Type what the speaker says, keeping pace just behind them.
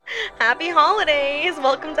Happy holidays!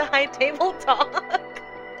 Welcome to High Table Talk.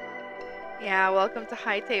 Yeah, welcome to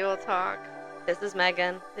High Table Talk. This is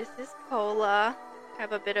Megan. This is Cola. I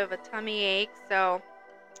have a bit of a tummy ache, so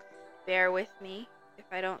bear with me if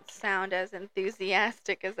I don't sound as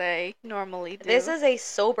enthusiastic as I normally do. This is a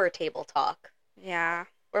sober table talk. Yeah.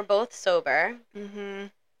 We're both sober.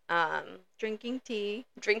 Mm-hmm. Drinking tea.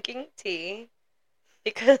 Drinking tea.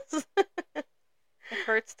 Because It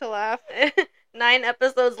hurts to laugh. 9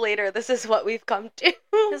 episodes later, this is what we've come to.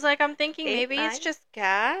 Because, I'm thinking 8, maybe 9? it's just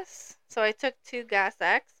gas. So I took 2 Gas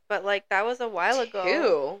X, but, that was a while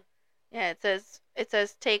ago. 2? Yeah, it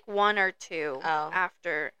says take 1 or 2 Oh.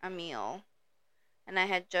 after a meal. And I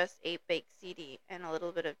had just ate baked ziti and a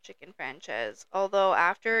little bit of chicken franchise. Although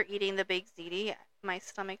after eating the baked ziti, my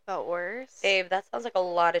stomach felt worse. Babe, that sounds like a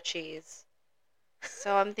lot of cheese.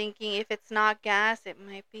 So I'm thinking if it's not gas, it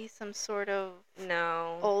might be some sort of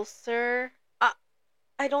No. ulcer.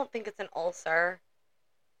 I don't think it's an ulcer.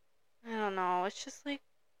 I don't know. It's just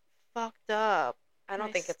fucked up. I don't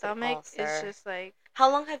My think it's an stomach ulcer. is just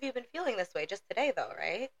How long have you been feeling this way? Just today, though,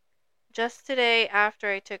 right? just today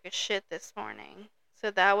after I took a shit this morning.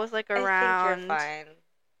 So that was I around think you're fine.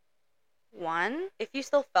 1. If you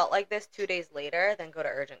still felt like this 2 days later, then go to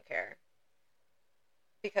urgent care.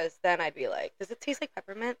 Because then I'd be like, does it taste like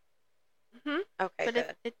peppermint? Mm-hmm. Okay, But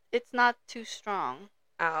good. it's not too strong.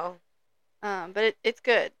 Oh, But it's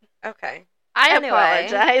good. okay. I Anyway.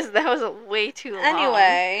 apologize. That was way too long.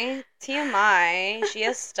 Anyway, TMI, she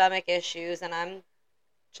has stomach issues and I'm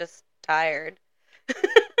just tired.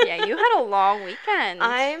 Yeah, you had a long weekend.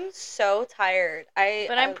 I'm so tired.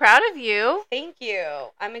 But I'm proud of you. Thank you.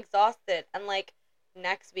 I'm exhausted. And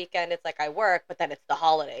next weekend it's I work, but then it's the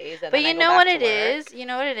holidays. And But then you I go know back what to it work. is? You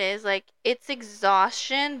know what it is? It's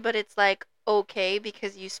exhaustion, but it's okay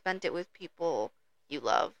because you spent it with people you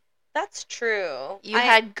love. That's true. You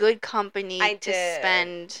had good company I to did.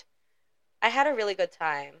 spend. I had a really good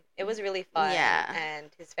time. It was really fun. Yeah. And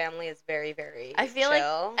his family is very, very I feel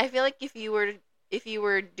chill. like if you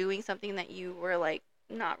were doing something that you were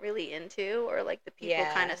not really into or the people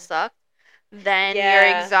kind of sucked, then your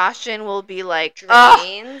Yeah. exhaustion will be ugh,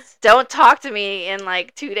 Drains. don't talk to me in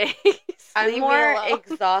 2 days. I'm Leave me more alone.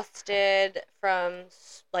 exhausted from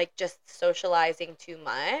just socializing too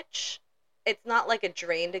much. It's not a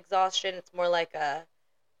drained exhaustion. It's more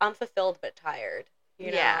I'm fulfilled but tired.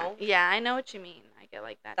 You know? Yeah, I know what you mean. I get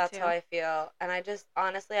that That's too. how I feel. And I just,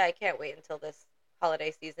 honestly, I can't wait until this holiday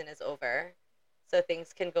season is over so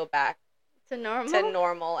things can go back To normal? to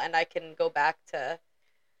normal and I can go back to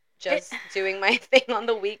just doing my thing on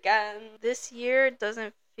the weekend. This year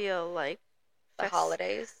doesn't feel like The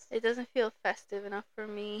holidays. It doesn't feel festive enough for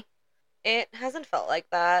me. It hasn't felt like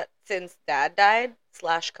that since Dad died /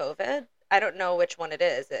 COVID. I don't know which one it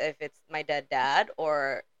is, if it's my dead dad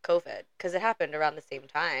or COVID, because it happened around the same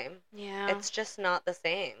time. Yeah. It's just not the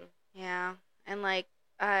same. Yeah. And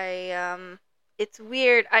it's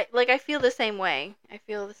weird. I feel the same way. I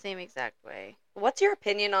feel the same exact way. What's your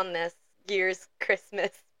opinion on this year's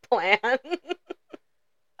Christmas plan?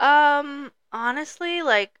 Honestly,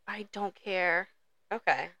 I don't care.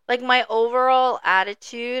 Okay. My overall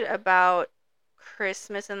attitude about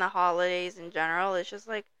Christmas and the holidays in general is just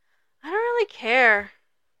I don't really care.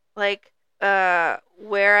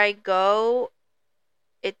 Where I go,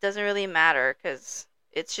 it doesn't really matter because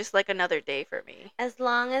it's just another day for me. As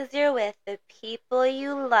long as you're with the people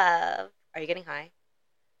you love. Are you getting high?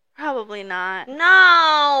 Probably not.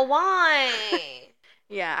 No, why?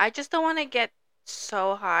 Yeah, I just don't want to get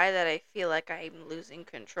so high that I feel like I'm losing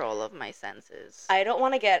control of my senses. I don't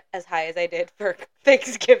want to get as high as I did for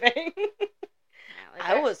Thanksgiving. Yeah,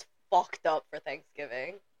 I was fucked up for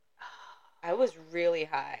Thanksgiving. I was really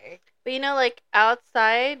high. But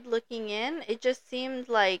outside looking in, it just seemed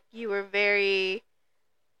like you were very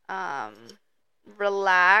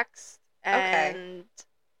relaxed and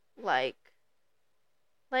oh,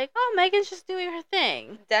 Megan's just doing her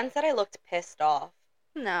thing. Den said I looked pissed off.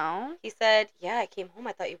 No. He said, yeah, I came home,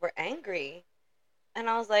 I thought you were angry. And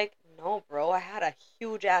I was like, no, bro, I had a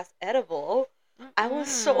huge ass edible. I was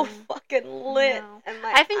so fucking lit. No. And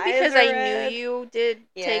my I think eyes because are I red. knew you did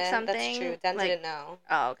take something. That's true. Den didn't know.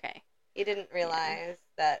 Oh, okay. He didn't realize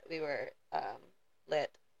that we were lit.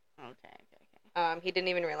 Okay. He didn't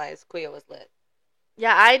even realize Kuya was lit.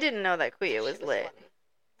 Yeah, I didn't know that Kuya She was lit. funny.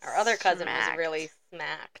 Our other cousin Smacked. was really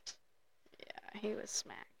smacked. Yeah, he was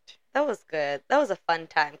smacked. That was good. That was a fun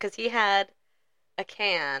time because he had a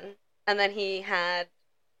can and then he had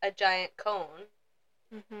a giant cone.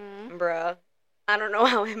 Mm-hmm. Bruh. I don't know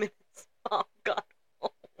how him and his mom got home.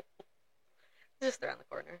 Just around the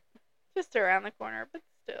corner. Just around the corner, but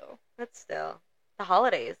still. But still. The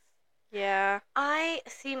holidays. Yeah. I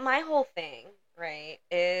see my whole thing, right,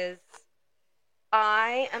 is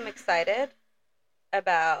I am excited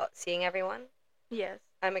about seeing everyone. Yes.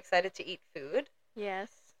 I'm excited to eat food. Yes.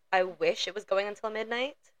 I wish it was going until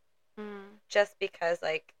midnight Mm. just because,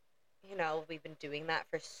 like, we've been doing that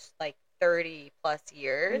for like 30 plus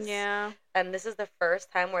years. Yeah. And this is the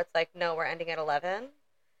first time where it's like, no, we're ending at 11.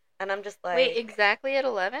 And I'm just Wait, like, exactly at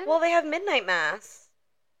 11? well, they have midnight mass.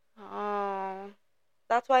 Oh.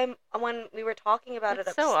 That's why when we were talking about it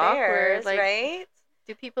That's so awkward. upstairs, Like, right?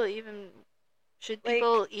 do people even should Like,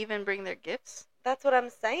 people even bring their gifts? that's what I'm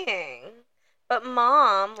saying. But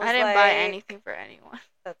mom I was didn't buy like, anything for anyone.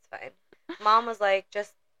 that's fine. Mom was like,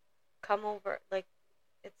 just come over. Like,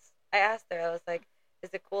 I asked her, I was like, is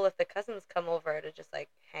it cool if the cousins come over to just like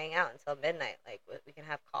hang out until midnight? Like, we can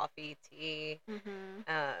have coffee, tea, Mhm.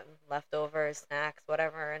 leftovers, snacks,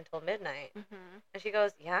 whatever until midnight. Mhm. And she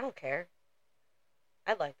goes, yeah, I don't care.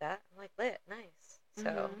 I'd like that. I'm like, lit, nice. So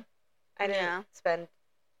Mhm. I didn't Yeah. spend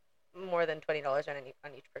more than $20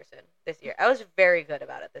 on each person this year. I was very good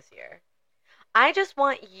about it this year. I just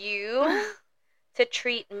want you to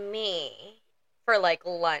treat me for like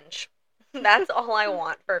lunch. That's all I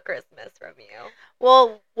want for Christmas from you.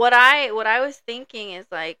 Well, what I was thinking is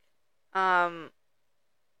um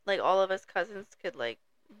like all of us cousins could like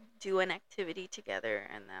do an activity together,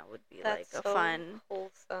 and that would be like That's a so fun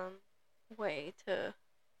wholesome. way to,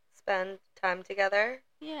 Spend time together.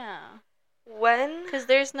 yeah, When cuz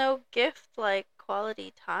there's no gift like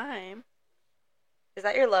quality time. is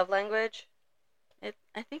that your love language?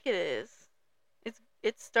 I think it is.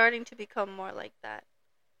 It's starting to become more like that.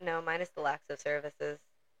 No, mine is the acts of services,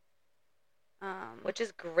 Um which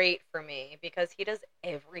is great for me because he does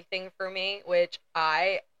everything for me, which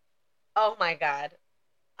oh my god,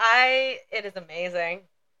 it is amazing.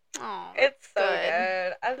 oh, It's that's so good.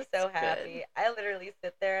 good. I'm That's so good. happy. I literally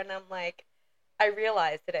sit there and I'm like, I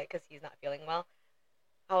realized today because he's not feeling well.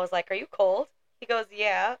 I was like, "Are you cold?" He goes,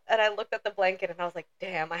 "Yeah." And I looked at the blanket and I was like,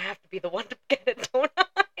 "Damn, I have to be the one to get it, don't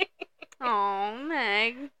I?" Oh,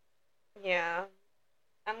 Meg. Yeah,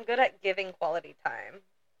 I'm good at giving quality time.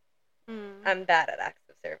 Mm. I'm bad at acts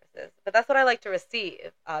of services, but that's what I like to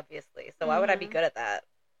receive, obviously. So why would I be Mhm. good at that?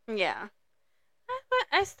 Yeah.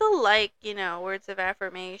 I still like, words of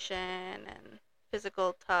affirmation and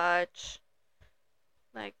physical touch.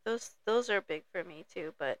 Like those are big for me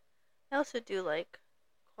too, but I also do like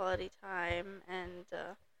quality time, and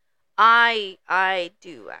I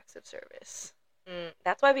do acts of service.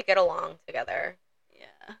 That's why we get along together.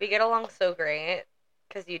 Yeah. We get along so great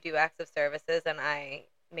because you do acts of services and I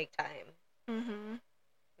make time Mhm.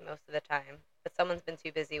 most of the time. But someone's been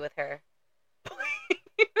too busy with her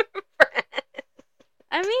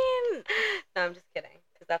I mean, No, I'm just kidding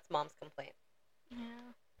because that's mom's complaint.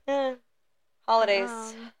 yeah. Eh,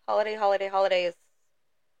 holidays, Um. holidays.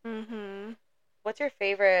 Mhm. What's your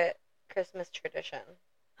favorite Christmas tradition?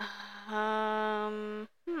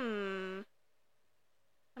 Hmm.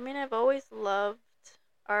 I mean, I've always loved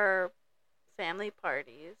our family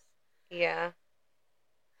parties. Yeah,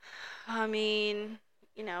 I mean,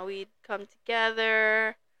 we'd come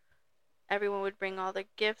together, everyone would bring all their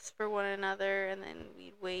gifts for one another, and then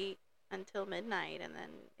we'd wait until midnight and then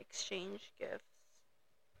exchange gifts.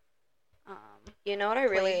 Um, you know what I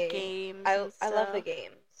Play really games I and I love the stuff.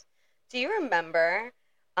 games. Do you remember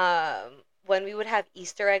when we would have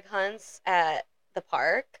Easter egg hunts at the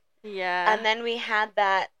park, Yeah. and then we had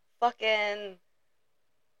that fucking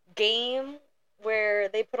game where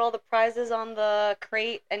they put all the prizes on the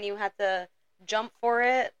crate and you had to jump for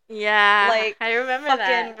it, Yeah, like I remember fucking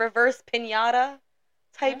that. reverse pinata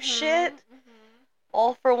type Mhm. shit. Mhm.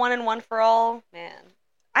 All for one and one for all. Man,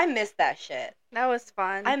 I miss that shit. That was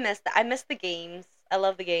fun. I miss the games. I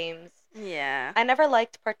love the games. Yeah. I never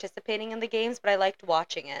liked participating in the games, but I liked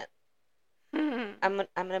watching it. Yeah, I'm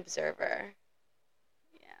an observer.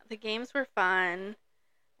 the games were fun.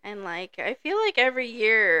 And like I feel like every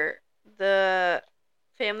year the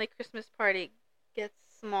family Christmas party gets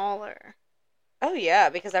smaller. Oh yeah,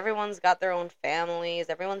 because everyone's got their own families.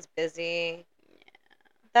 Everyone's busy. Yeah.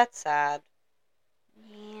 That's sad.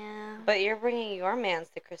 Yeah. But you're bringing your mans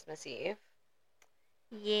to Christmas Eve.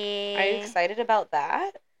 Are you Yeah. excited about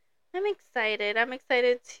that? I'm excited. I'm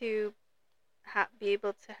excited to be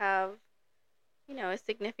able to have, a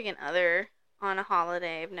significant other on a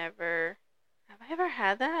holiday. Have I ever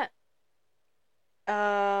had that?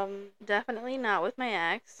 Um, Definitely not with my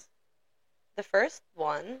ex. the first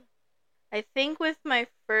one I think with my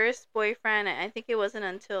first boyfriend, I think it wasn't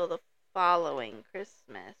until the following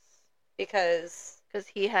Christmas because because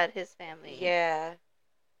he had his family, yeah,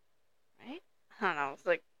 right? I don't know. It's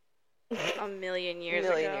like a million years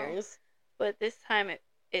Million ago. years. But this time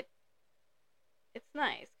it's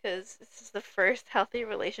nice because this is the first healthy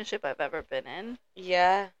relationship I've ever been in,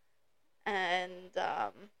 Yeah. and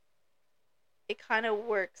it kind of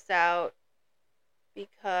works out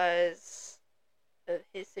because of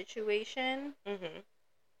his situation. Mhm.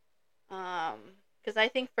 Because I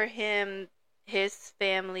think for him, his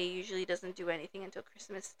family usually doesn't do anything until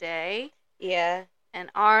Christmas Day, Yeah.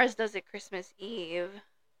 and ours does it Christmas Eve.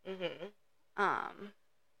 Mhm. Um,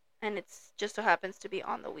 and it's just so happens to be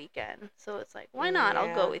on the weekend, so it's like, why not?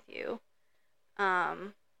 I'll go Yeah. with you.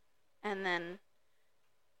 Um, and then,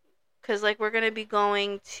 cause like we're gonna be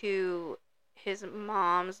going to his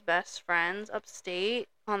mom's best friends upstate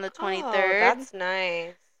on the Oh, 23rd. that's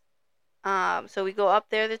nice. So we go up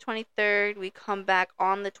there the 23rd. We come back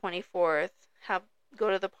on the 24th. Go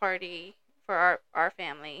to the party for our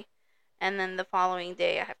family, and then the following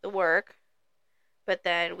day I have to work. But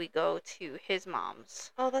then we go to his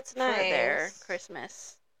mom's Oh, that's for their nice.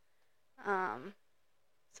 Christmas. Um,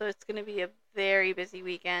 so it's gonna be a very busy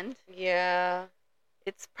weekend. Yeah.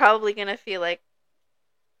 It's probably gonna feel like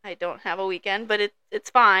I don't have a weekend, but it's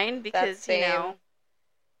fine That's because same.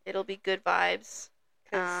 it'll be good vibes.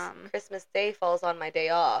 Because Christmas Day falls on my day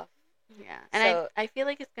off. Yeah, and So, I feel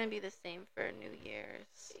like it's gonna be the same for New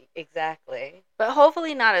Year's, exactly. but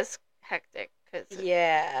hopefully not as hectic because I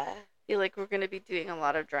Yeah. feel like we're gonna be doing a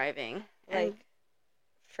lot of driving. And Like,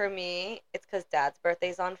 for me, it's because Dad's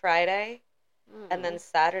birthday's on Friday, and then mm,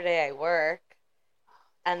 Saturday I work,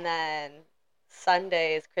 and then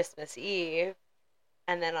Sunday is Christmas Eve,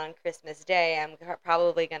 and then on Christmas Day I'm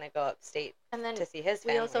probably gonna go upstate and then to see his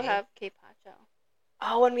we also family. have Pacho.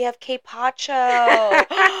 Oh, and we have Pacho.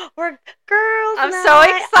 We're girls' I'm so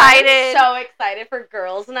night. excited. I'm so excited for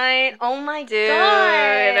girls' night. Oh my Dude,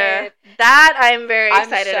 god. that I'm very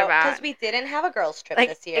excited about. Because we didn't have a girls' trip Like,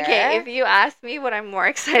 this year. okay, if you ask me what I'm more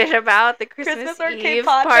excited about, the Christmas or Eve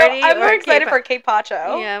Pacho, party I'm or more excited for Pacho.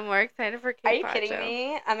 Pacho. Yeah, I'm more excited for Are you Pacho. kidding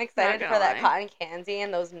me? I'm Not excited gonna for that lie. cotton candy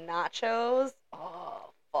and those nachos. Oh,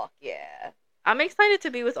 fuck yeah. I'm excited to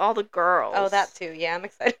be with all the girls. Oh, that too. Yeah, I'm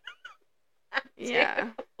excited. Yeah.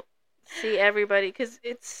 See everybody, because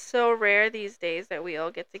it's so rare these days that we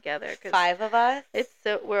all get together. 'Cause 5 of us?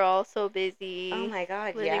 we're all so busy. Oh my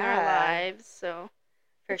god, living yeah. our lives, so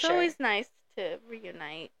For it's sure. always nice to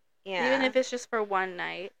reunite, Yeah. even if it's just for one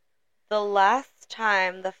night. The last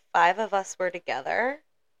time the 5 of us were together,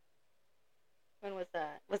 When was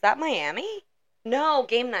that? was that Miami? No,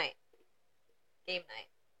 game night. Game night.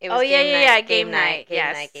 It was Oh, yeah, game yeah, night. yeah, Game game night. night, Game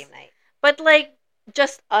yes. night. Game night. But like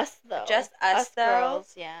just us though. Just us, though?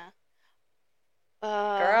 girls, yeah.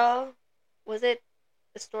 Girl? Was it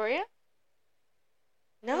Astoria?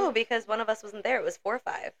 No, because one of us wasn't there. It was 4 or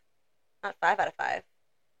 5. Not 5 out of 5.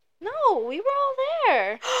 No, we were all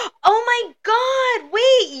there. Oh my god!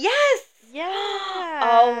 Wait, yes! Yeah.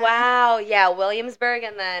 Oh wow. Yeah, Williamsburg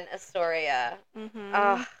and then Astoria. Mhm.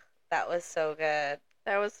 Oh, that was so good.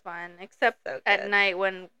 That was fun. Except So at good. night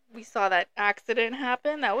when we saw that accident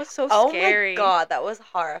happen, that was so Oh scary. my god, that was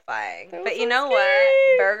horrifying. That was But you so know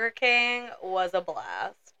scary. what? Burger King was a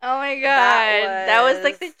blast. Oh my god. That That was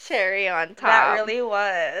like the was- cherry on top. That really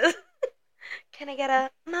was. Can I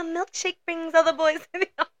get my milkshake brings all the boys to the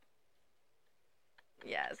office?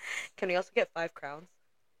 Yes. Can we also get 5 crowns?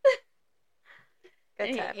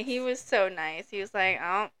 Good times. He was so nice. He was like,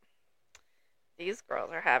 oh, these girls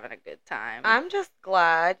are having a good time. I'm just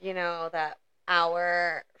glad, that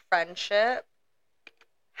our friendship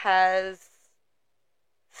has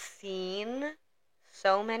seen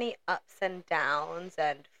so many ups and downs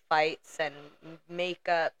and fights and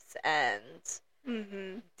makeups and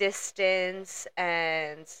distance,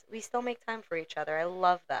 and we still make time for each other. I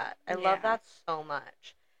love that. I love Yeah. that so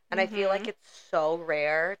much. And I feel like it's so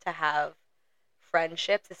rare to have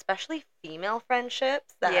friendships, especially female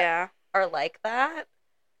friendships that are like that.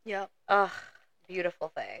 Yep. Ugh, beautiful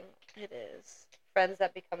thing. It is. Friends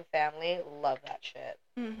that become family, love that shit.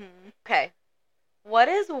 Mhm. Okay. What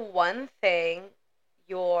is one thing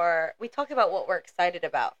we talked about what we're excited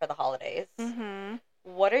about for the holidays. Mhm.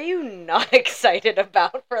 What are you not excited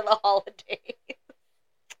about for the holidays?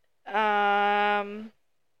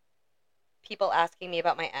 People asking me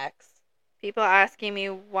about my ex. People asking me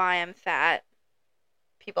why I'm fat.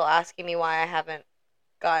 People asking me why I haven't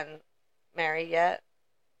gotten married yet.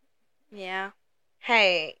 Yeah.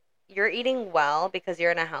 Hey, you're eating well because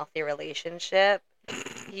you're in a healthy relationship.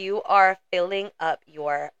 You are filling up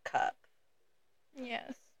your cup.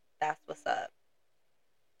 Yes. That's what's up.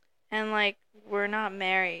 And like we're not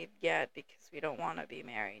married yet because we don't want to be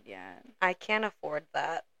married yet. I can't afford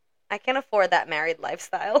that. I can't afford that married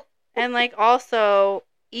lifestyle. And like also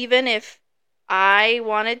even if I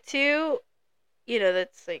wanted to,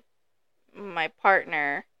 that's like my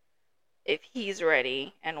partner, if he's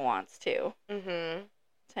ready and wants to, Mm-hmm.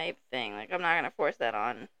 type thing. Like, I'm not gonna force that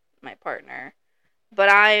on my partner, but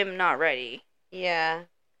I am not ready. Yeah.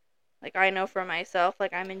 Like, I know for myself,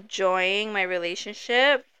 like, I'm enjoying my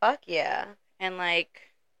relationship, Fuck yeah. and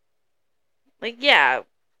yeah,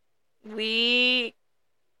 we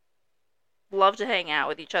love to hang out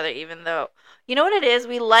with each other, even though, you know what it is?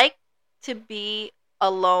 We like to be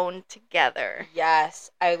alone together.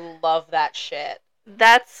 Yes, I love that shit.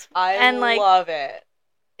 That's, I and like, love it.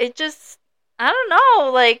 it just, I don't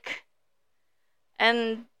know, like,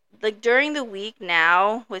 and like during the week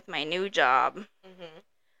now with my new job, Mm-hmm.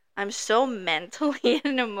 I'm so mentally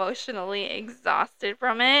and emotionally exhausted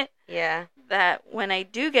from it Yeah. that when I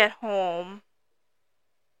do get home,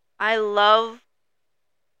 I love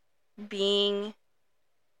being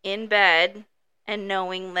in bed and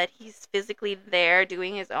knowing that he's physically there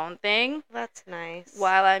doing his own thing That's nice.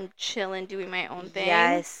 while I'm chilling doing my own thing.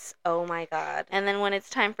 Yes. Oh my god. And then when it's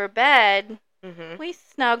time for bed, Mm-hmm. we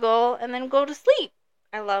snuggle and then go to sleep.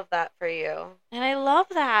 I love that for you. And I love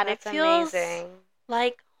that. That's It feels amazing.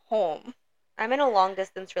 like home. I'm in a long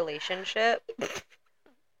distance relationship.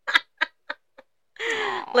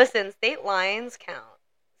 Aw. Listen, state lines count.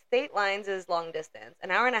 State lines is long distance.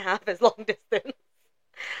 An hour and a half is long distance.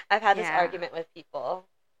 I've had this Yeah. argument with people.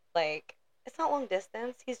 Like, it's not long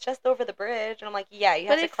distance. He's just over the bridge. And I'm like, yeah, you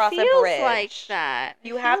have But to it cross a feels bridge. like that.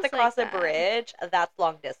 You have to feels like cross a that. bridge. That's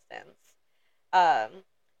long distance.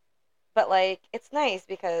 But like, it's nice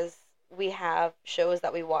because we have shows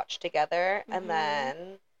that we watch together, and Mhm.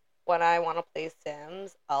 then when I want to play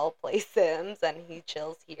Sims, I'll play Sims, and he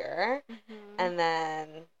chills here. Mhm. And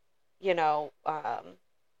then, you know,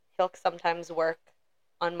 he'll sometimes work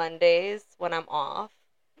on Mondays when I'm off,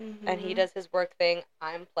 and he Mhm. does his work thing.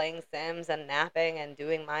 I'm playing Sims and napping and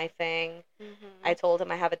doing my thing. Mhm. I told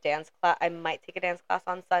him I have a dance class. I might take a dance class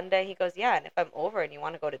on Sunday. He goes, yeah, and if I'm over and you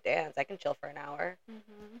want to go to dance, I can chill for an hour.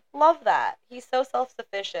 Mhm. Love that. He's so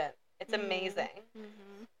self-sufficient. It's Mhm. amazing.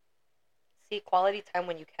 Mhm. See, quality time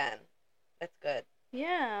when you can. That's good.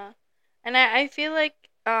 Yeah. And I feel like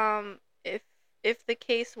if the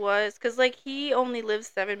case was, cuz like he only lives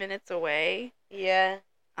 7 minutes away. Yeah.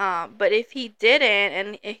 But if he didn't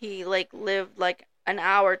and if he like lived like an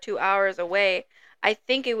hour, 2 hours away, I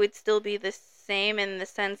think it would still be the same in the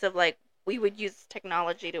sense of like we would use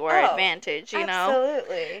technology to our advantage, you know?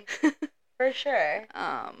 Absolutely. For sure.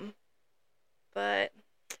 But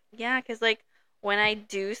yeah, cuz like when I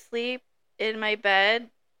do sleep in my bed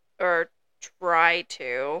or try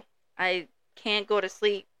to, I can't go to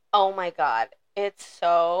sleep. Oh my god. It's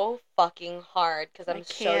so fucking hard because I I'm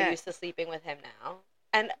so can't. used to sleeping with him now.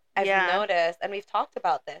 And I've Yeah. noticed, and we've talked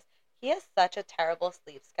about this, he has such a terrible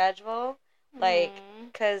sleep schedule. Like,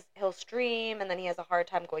 because he'll stream and then he has a hard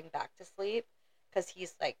time going back to sleep because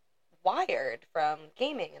he's like wired from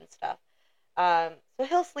gaming and stuff. So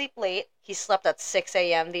he'll sleep late. He slept at 6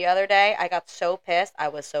 a.m. the other day. I got so pissed. I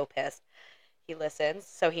was so pissed. He listens,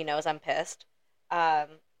 so he knows I'm pissed.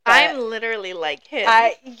 I'm literally like him.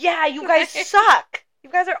 Yeah, you guys suck. You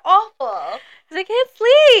guys are awful. Cuz I can't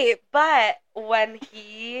sleep. But when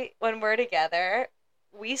we're together,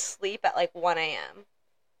 we sleep at like 1 a.m.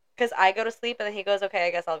 Because I go to sleep and then he goes, okay,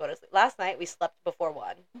 I guess I'll go to sleep. Last night we slept before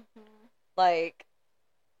 1. Mm-hmm. Like,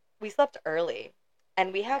 we slept early.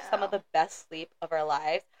 And we have some of Yeah. the best sleep of our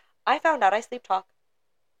lives. I found out I sleep talk.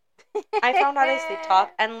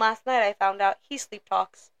 And last night I found out he sleep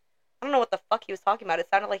talks. I don't know what the fuck he was talking about. It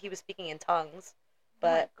sounded like he was speaking in tongues.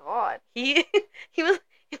 But oh my god. he he was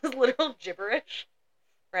literal gibberish,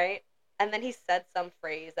 right? And then he said some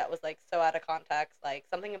phrase that was like so out of context, like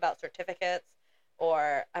something about certificates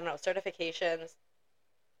or I don't know, certifications.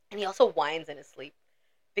 And he also whines in his sleep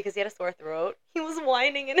because he had a sore throat. He was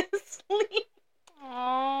whining in his sleep.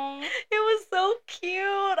 Aww. It was so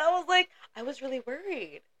cute. I was really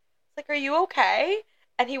worried. It's like, are you okay?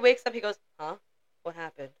 And he wakes up, he goes, huh? What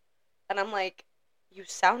happened? And I'm like, you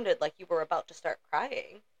sounded like you were about to start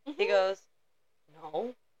crying. He goes,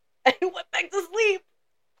 no. And he went back to sleep.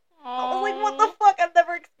 I was like, what the fuck? I've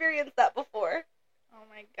never experienced that before. Oh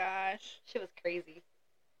my gosh. Shit was crazy.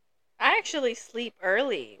 I actually sleep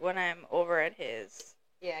early when I'm over at his.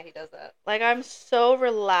 Yeah, he does that. Like, I'm so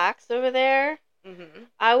relaxed over there. Mm-hmm.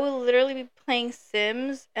 I will literally be playing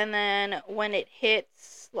Sims, and then when it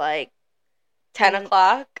hits, like, 10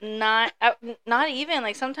 o'clock? Not even.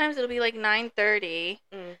 Like, sometimes it'll be, like, 9:30,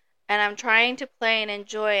 and I'm trying to play and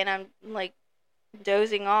enjoy, and I'm, like,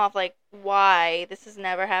 dozing off. Like, why? This has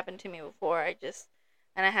never happened to me before.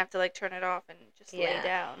 And I have to, like, turn it off and just lay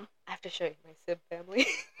down. I have to show you my Sim family.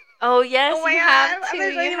 Oh yes, Oh my you God, have I'm to.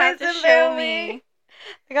 gonna show You you my have to Sim show family. me.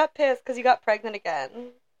 I got pissed because you got pregnant again.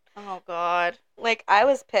 Oh God. Like, I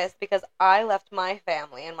was pissed because I left my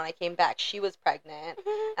family, and when I came back, she was pregnant.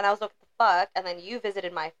 And I was like, what the fuck? And then you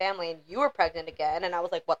visited my family, and you were pregnant again. And I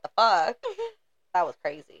was like, what the fuck? That was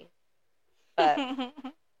crazy. But,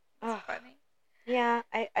 That's funny. yeah,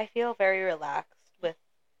 I feel very relaxed with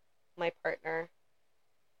my partner.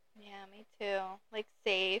 Yeah, me too. Like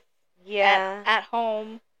safe. Yeah. At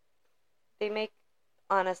home. They make,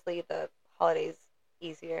 honestly, the holidays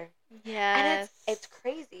easier. Yes. And it's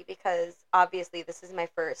crazy because obviously this is my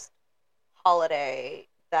first holiday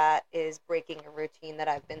that is breaking a routine that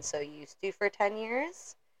I've been so used to for 10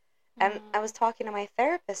 years. And I was talking to my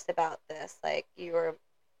therapist about this. Like, you're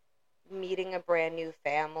meeting a brand new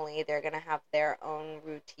family, they're going to have their own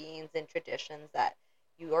routines and traditions that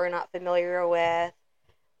you are not familiar with,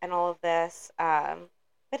 and all of this.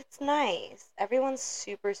 But it's nice. Everyone's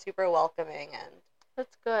super, super welcoming, and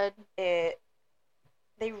That's good.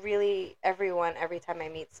 they really, everyone, every time I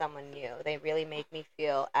meet someone new, they really make me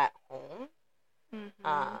feel at home. Mm-hmm.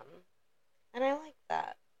 And I like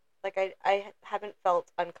that. Like, I haven't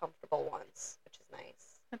felt uncomfortable once, which is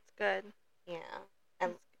nice. That's good. Yeah.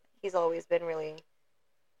 And he's always been really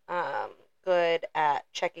good at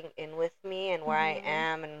checking in with me and where I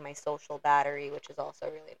am and my social battery, which is also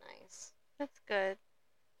really nice. That's good.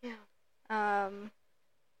 Yeah.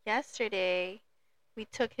 Yesterday we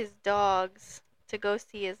took his dogs to go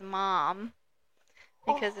see his mom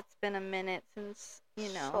because it's been a minute since,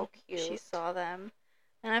 So she cute. saw them.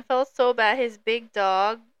 And I felt so bad. His big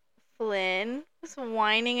dog, Flynn, was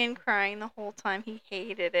whining and crying the whole time. He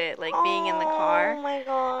hated it, like being in the car. Oh my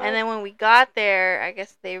God. And then when we got there, I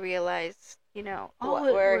guess they realized, What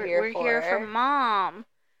we're here for mom.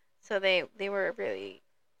 So they were really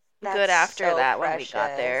good after so that when we precious.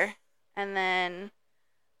 got there. And then,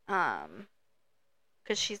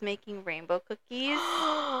 because she's making rainbow cookies.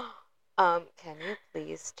 Can you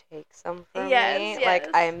please take some for Yes, me? yes. Like,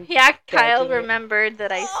 I'm Yeah, Kyle begging you. remembered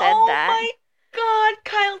that I said that. Oh my God,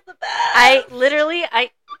 Kyle's the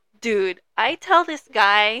best. Dude, I tell this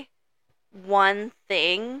guy one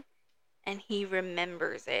thing and he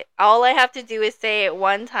remembers it. All I have to do is say it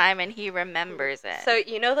one time and he remembers it. So,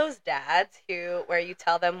 you know those dads where you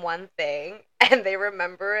tell them one thing and they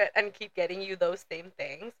remember it and keep getting you those same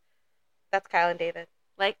things? That's Kyle and David.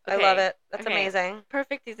 Like, I love it. That's amazing.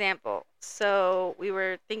 Perfect example. So we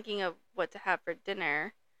were thinking of what to have for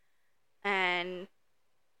dinner, and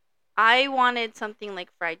I wanted something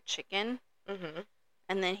like fried chicken. Mm-hmm.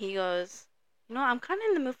 And then he goes, I'm kind of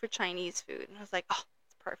in the mood for Chinese food. And I was like, oh,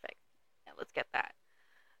 it's perfect. Yeah, let's get that.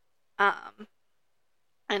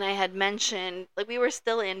 And I had mentioned, like, we were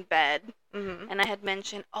still in bed, and I had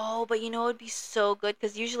mentioned, oh, but it would be so good,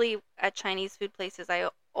 because usually at Chinese food places, I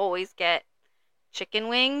always get chicken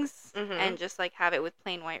wings and just like have it with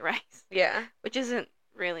plain white rice. Yeah. Which isn't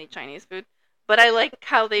really Chinese food, but I like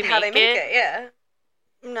how they make it. Yeah.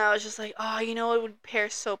 No, it's just like, oh, it would pair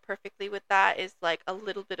so perfectly with that is like a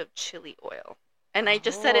little bit of chili oil. And I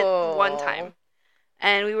just said it one time.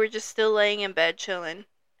 And we were just still laying in bed chilling.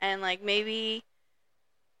 And like maybe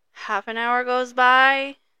half an hour goes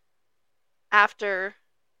by after,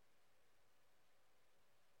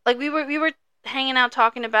 like, we were hanging out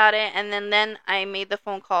talking about it, and then I made the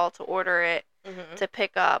phone call to order it to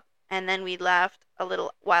pick up, and then we left a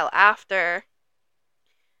little while after,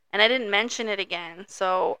 and I didn't mention it again,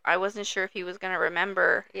 so I wasn't sure if he was gonna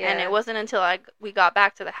remember. And it wasn't until we got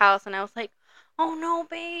back to the house and I was like, oh no,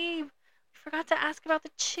 babe, I forgot to ask about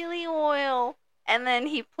the chili oil. And then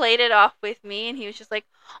he played it off with me, and he was just like,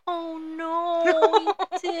 oh no,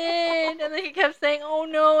 he did. And then he kept saying, oh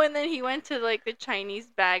no. And then he went to like the Chinese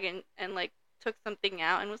bag and like took something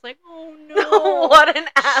out and was like, oh no. What an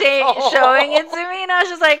asshole. Showing it to me. And I was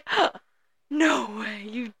just like, no way,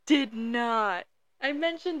 you did not. I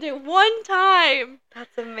mentioned it one time.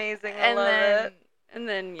 That's amazing. I love it. And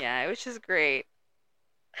then, yeah, it was just great.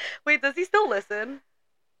 Wait, does he still listen?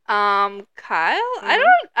 Kyle?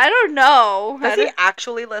 I don't know. Does he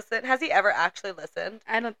actually listen? Has he ever actually listened?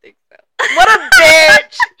 I don't think so. What a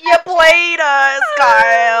bitch! You played us,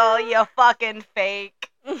 Kyle. You fucking fake.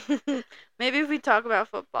 Maybe if we talk about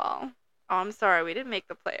football. Oh, I'm sorry, we didn't make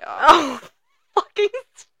the playoffs. Oh, fucking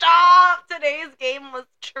stop! Today's game was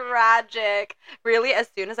tragic. Really,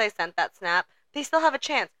 as soon as I sent that snap, they still have a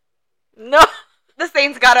chance. No! The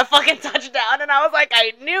Saints got a fucking touchdown, and I was like,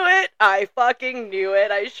 I knew it. I fucking knew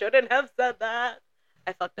it. I shouldn't have said that.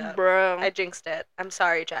 I fucked up. Bro. I jinxed it. I'm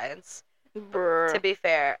sorry, Giants. Bro. To be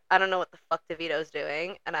fair, I don't know what the fuck DeVito's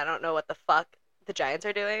doing, and I don't know what the fuck the Giants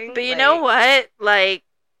are doing. But you know what? Like,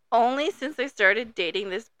 only since I started dating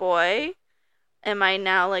this boy am I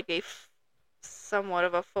now like somewhat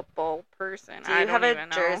of a football person. Do I you have don't a even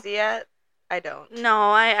know. jersey yet? I don't.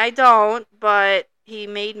 No, I don't, but he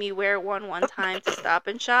made me wear one time to Stop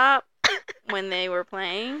and Shop when they were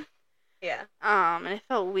playing. Yeah. And it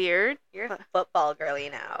felt weird. You're but a football girly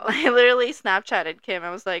now. I literally Snapchatted Kim.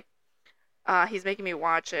 I was like, he's making me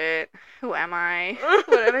watch it. Who am I?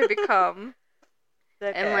 What have I become?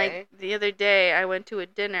 Okay. And like the other day, I went to a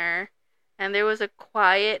dinner, and there was a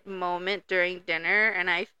quiet moment during dinner,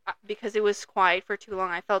 and because it was quiet for too long,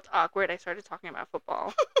 I felt awkward. I started talking about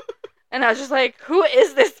football, and I was just like, "Who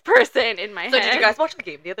is this person?" in my head. So did you guys watch the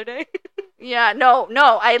game the other day? Yeah, no.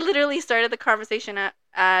 I literally started the conversation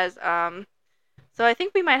as So I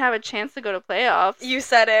think we might have a chance to go to playoffs. You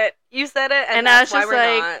said it, and that's why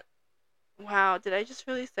we're not. Wow, did I just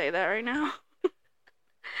really say that right now?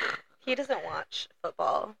 He doesn't watch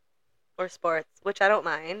football or sports, which I don't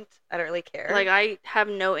mind. I don't really care. Like, I have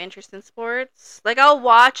no interest in sports. Like, I'll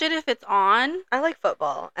watch it if it's on. I like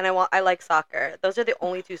football, and I like soccer. Those are the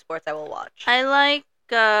only two sports I will watch. I like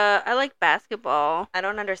basketball. I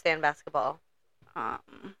don't understand basketball.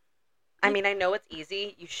 I mean, I know it's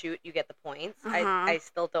easy. You shoot, you get the points. I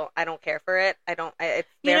still don't. I don't care for it. I don't. It's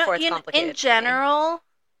complicated. In general,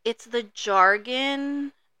 it's the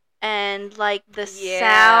jargon and like the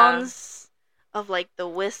sounds of like the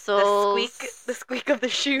whistles, the squeak of the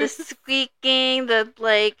shoes, the squeaking,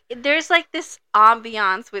 there's like this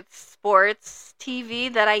ambiance with sports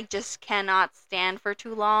TV that I just cannot stand for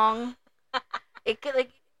too long. It could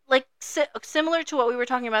similar to what we were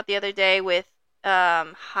talking about the other day with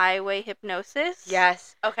highway hypnosis.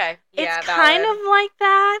 Yes. Okay. Yeah, it's kind of like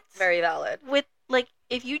that. Very valid. With like,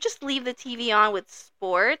 if you just leave the TV on with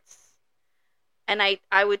sports, and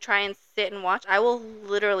I would try and sit and watch, I will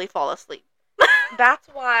literally fall asleep. That's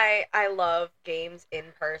why I love games in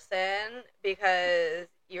person, because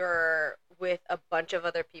you're with a bunch of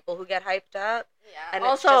other people who get hyped up. Yeah. And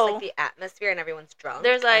also, it's just like the atmosphere and everyone's drunk.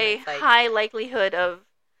 There's a high likelihood of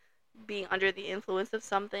being under the influence of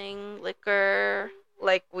something, liquor,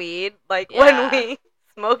 like weed, when we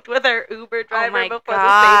smoked with our Uber driver before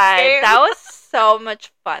the Saints game. That was so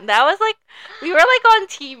much fun. That was like, we were like on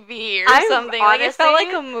TV or something. Honestly, like, it felt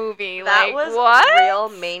like a movie. That was real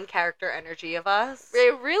main character energy of us.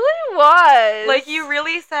 It really was. Like, you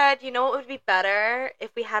really said, you know what would be better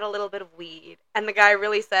if we had a little bit of weed, and the guy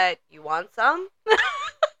really said, you want some?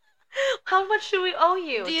 How much do we owe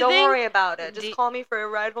you? Don't worry about it. Just call me for a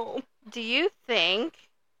ride home. Do you think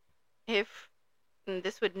and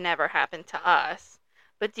this would never happen to us,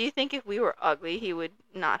 but do you think if we were ugly, he would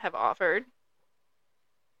not have offered?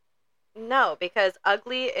 No, because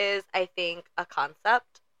ugly is, I think, a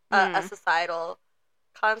concept, a societal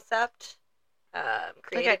concept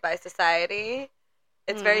created by society.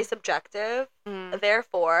 It's very subjective.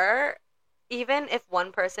 Therefore, even if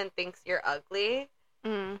one person thinks you're ugly,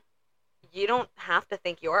 you don't have to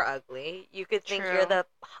think you're ugly. You could think you're the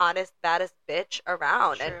hottest, baddest bitch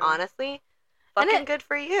around. And honestly, fucking good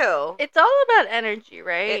for you. It's all about energy,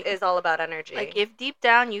 right? It is all about energy. Like, if deep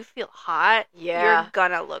down you feel hot, you're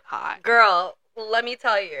gonna look hot. Girl, let me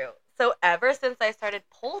tell you. So ever since I started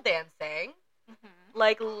pole dancing,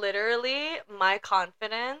 like, literally, my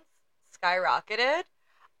confidence skyrocketed.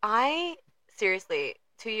 I, seriously,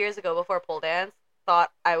 2 years ago before pole dance,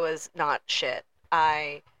 thought I was not shit.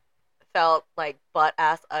 I felt like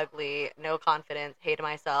butt-ass ugly, no confidence, hated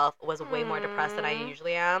myself, was way more depressed than I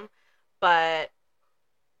usually am. But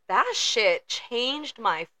that shit changed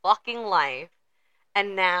my fucking life.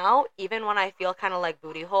 And now, even when I feel kind of like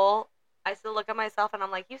booty hole, I still look at myself and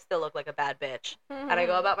I'm like, you still look like a bad bitch. And I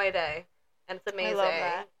go about my day. And it's amazing. I love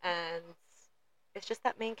that. And it's just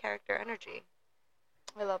that main character energy.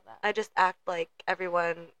 I love that. I just act like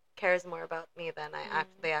everyone cares more about me than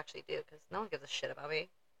they actually do, because no one gives a shit about me.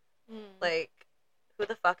 Like, who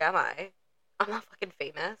the fuck am I? I'm not fucking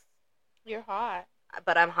famous. You're hot.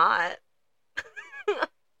 But I'm hot.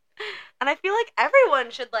 And I feel like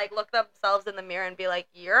everyone should, like, look themselves in the mirror and be like,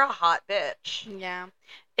 you're a hot bitch. Yeah.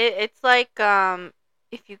 It's like,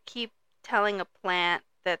 if you keep telling a plant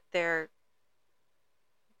that they're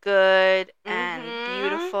good and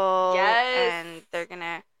beautiful, and they're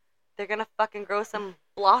gonna fucking grow some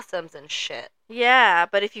blossoms and shit. Yeah,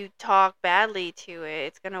 but if you talk badly to it,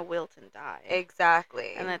 it's gonna wilt and die.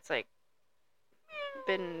 Exactly. And that's like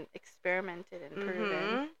been experimented and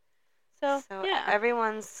proven. So yeah,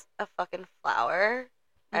 everyone's a fucking flower.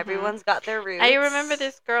 Everyone's got their roots. I remember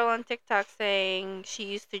this girl on TikTok saying she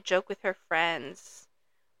used to joke with her friends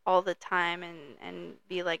all the time and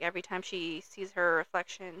be like, every time she sees her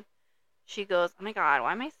reflection she goes, "Oh my god,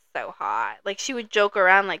 why am I so hot?" Like she would joke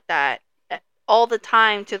around like that all the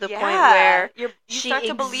time to the point where you she start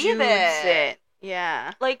to believe exudes it.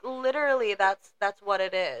 Yeah. Like literally, that's what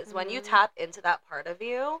it is. When you Mhm. tap into that part of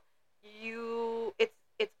you,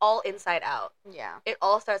 it's all inside out. Yeah. It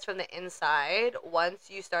all starts from the inside. Once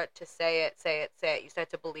you start to say it, you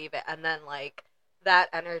start to believe it, and then like that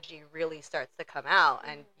energy really starts to come out,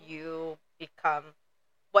 and you become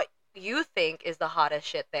what you think is the hottest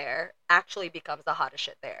shit there actually becomes the hottest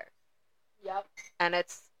shit there. Yep. And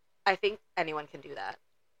I think anyone can do that.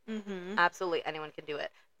 Mhm. Absolutely anyone can do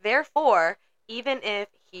it. Therefore, even if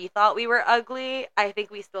he thought we were ugly, I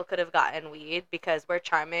think we still could have gotten weed because we're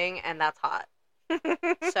charming and that's hot.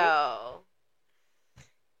 So,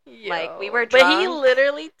 like, we were But he drunk.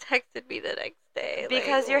 literally texted me the next day.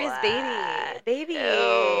 Because like, you're his what? baby. Baby. Ew. Do you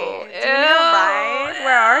need a ride?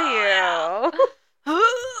 Where are you?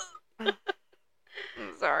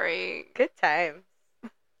 I'm sorry. Good times.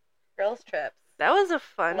 Girls trips. That was a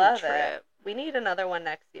fun Love trip. it. We need another one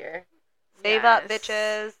next year. Save up, Yes.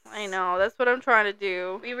 bitches. I know. That's what I'm trying to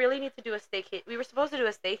do. We really need to do a staycation. We were supposed to do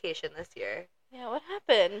a staycation this year. Yeah, what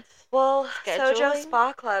happened? Well, Sojo Scheduling?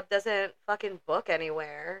 Spa Club doesn't fucking book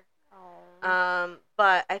anywhere. Oh.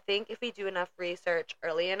 But I think if we do enough research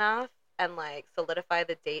early enough and like solidify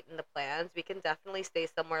the date and the plans, we can definitely stay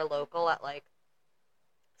somewhere local at like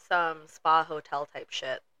some spa hotel type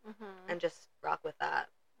shit and just rock with that.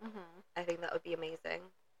 I think that would be amazing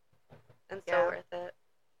and so worth it.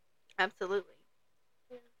 Absolutely.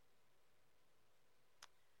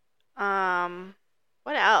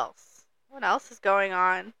 What else? What else is going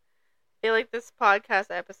on? I feel like this podcast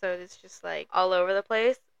episode is just like all over the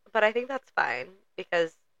place, but I think that's fine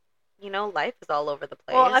because life is all over the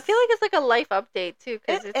place. Well, I feel like it's like a life update too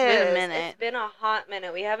because it's been a minute. It's been a hot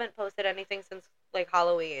minute. We haven't posted anything since like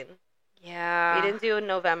Halloween. Yeah. We didn't do in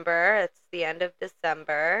November. It's the end of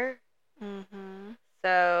December.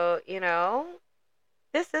 So,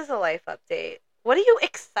 this is a life update. What are you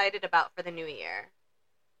excited about for the new year?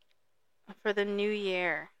 For the new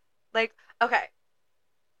year. Like, okay.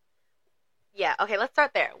 Yeah, okay, let's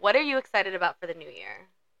start there. What are you excited about for the new year?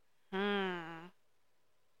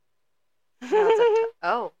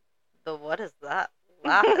 What is that?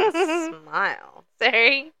 Laugh and smile.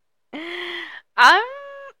 Sorry. I'm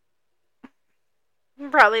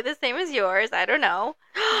probably the same as yours. I don't know.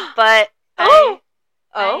 But I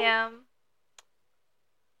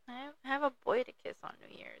have a boy to kiss on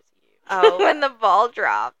New Year's Eve. Oh. When the ball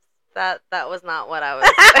drops. That was not what I was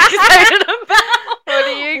excited about. What are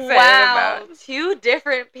you excited about? Two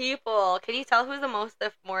different people. Can you tell who's the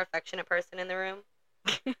more affectionate person in the room?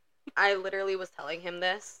 I literally was telling him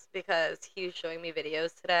this because he was showing me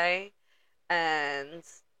videos today, and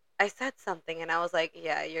I said something, and I was like,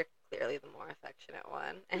 yeah, you're clearly the more affectionate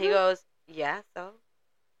one. And he goes, yeah, so?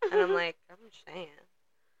 And I'm like, I'm saying.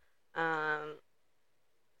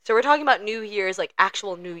 So we're talking about New Year's, like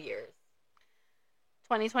actual New Year's.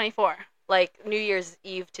 2024. Like New Year's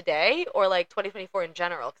Eve today, or like 2024 in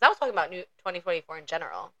general? Because I was talking about 2024 in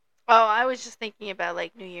general. Oh, I was just thinking about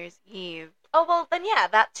like New Year's Eve. Oh, well, then yeah,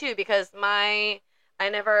 that too, because I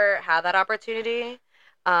never had that opportunity.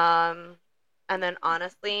 And then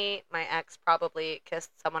honestly, my ex probably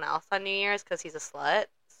kissed someone else on New Year's because he's a slut.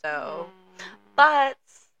 So, but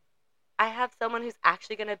I have someone who's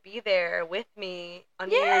actually going to be there with me on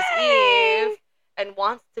New Year's Eve and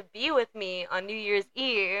wants to be with me on New Year's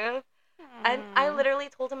Eve. And I literally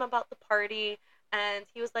told him about the party, and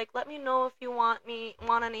he was like, let me know if you want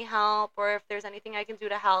any help, or if there's anything I can do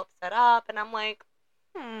to help set up. And I'm like,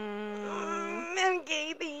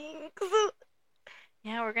 okay, thanks.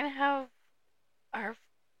 Yeah, we're going to have our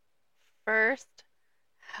first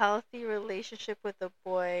healthy relationship with a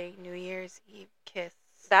boy New Year's Eve kiss.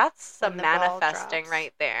 That's some manifesting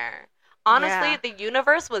right there. Honestly, the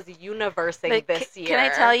universe was universing this year. Can I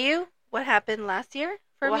tell you what happened last year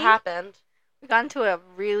for me? What happened? We got into a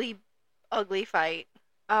really ugly fight.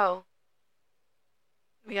 Oh.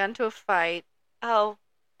 We got into a fight. Oh.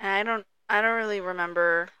 And I don't really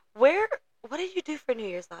remember. What did you do for New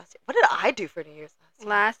Year's last year? What did I do for New Year's last year?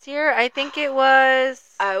 Last year, I think it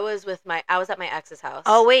was... I was at my ex's house.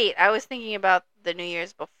 Oh, wait. I was thinking about the New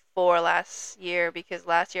Year's before last year, because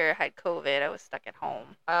last year I had COVID. I was stuck at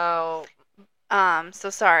home. Oh.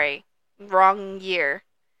 So sorry. Wrong year.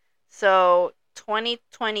 So,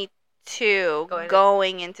 2022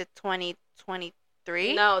 going into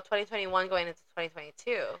 2023? No, 2021 going into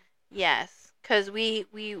 2022. Yes, because we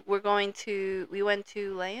went to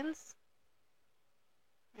Lands,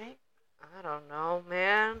 right? I don't know,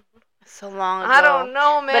 man. So long ago. I don't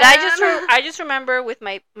know, man. But I just remember with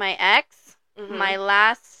my ex, my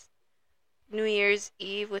last New Year's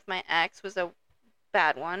Eve with my ex was a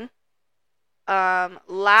bad one.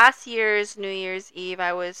 Last year's New Year's Eve,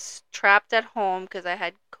 I was trapped at home because I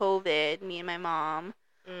had COVID, me and my mom.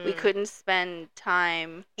 We couldn't spend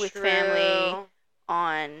time with family True.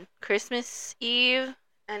 on Christmas Eve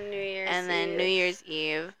And New Year's and then Eve. New Year's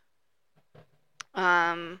Eve.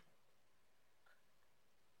 And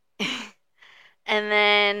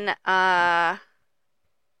then, but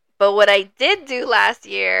what I did do last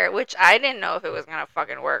year, which I didn't know if it was gonna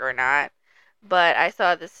fucking work or not, but I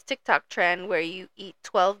saw this TikTok trend where you eat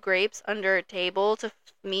 12 grapes under a table to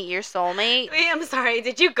meet your soulmate. Wait, I'm sorry.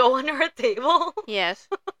 Did you go under a table? Yes.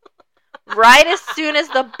 Right as soon as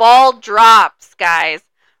the ball drops, guys.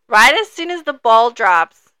 Right as soon as the ball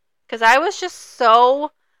drops. Because I was just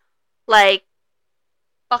so, like,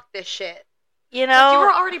 Fuck this shit. you Like, know. you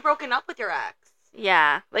were already broken up with your ex.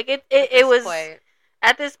 Yeah. Like, At it this was. point.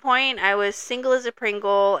 At this point, I was single as a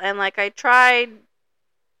Pringle. And, like, I tried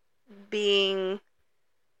being,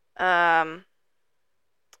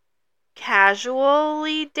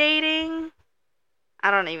 casually dating.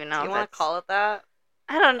 I don't even know. Do you want to call it that?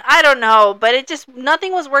 I don't know, but it just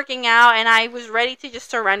nothing was working out, and I was ready to just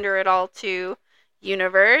surrender it all to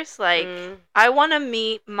universe. Like, I want to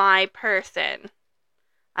meet my person.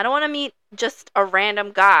 I don't want to meet just a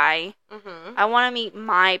random guy. Mm-hmm. I want to meet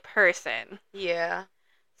my person. Yeah.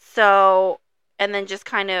 So, and then just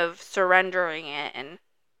kind of surrendering it and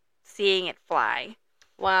seeing it fly.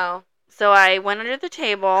 Wow. So I went under the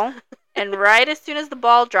table, and right as soon as the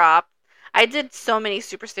ball dropped, I did so many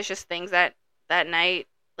superstitious things that night,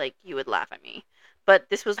 like, you would laugh at me. But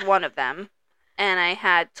this was one of them. And I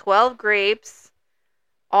had 12 grapes,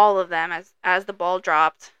 all of them, as the ball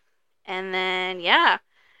dropped. And then, yeah.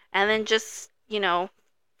 And then just,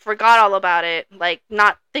 forgot all about it, like,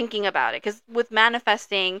 not thinking about it. Because with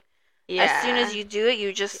manifesting, as soon as you do it,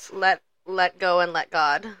 you just let go and let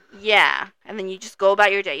God. Yeah, and then you just go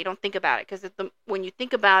about your day. You don't think about it because when you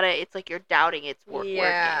think about it, it's like you're doubting it's working.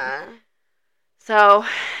 So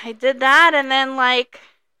I did that, and then, like,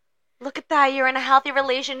 look at that, you're in a healthy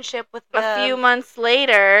relationship with a few months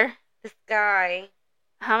later. This guy.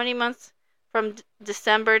 How many months from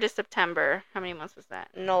December to September? How many months was that?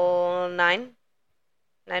 No, 9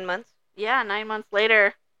 months. Yeah, 9 months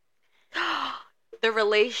later. The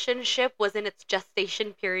relationship was in its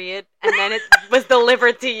gestation period, and then it was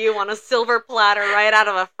delivered to you on a silver platter right out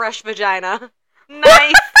of a fresh vagina.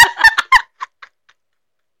 Nice.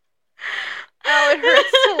 Oh, it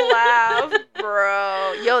hurts to laugh,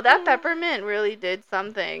 bro. Yo, that peppermint really did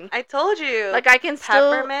something. I told you. Like, I can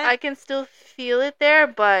still feel it there,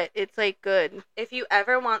 but it's, like, good. If you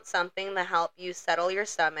ever want something to help you settle your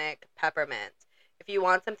stomach, peppermint. If you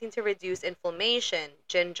want something to reduce inflammation,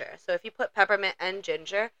 ginger. So if you put peppermint and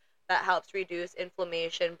ginger, that helps reduce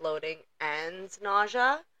inflammation, bloating, and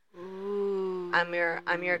nausea. Ooh. I'm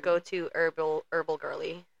your go-to herbal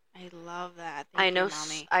girly. I love that. Thank you,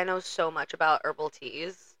 Mommy. I know so much about herbal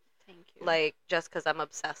teas. Thank you. Like, just because I'm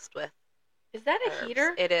obsessed with. Is that a herbs.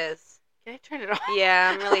 heater? It is. Can I turn it off?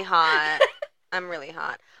 Yeah, I'm really hot. I'm really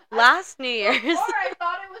hot. Last New Year's. Before I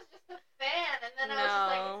thought it was just a fan, and then I was just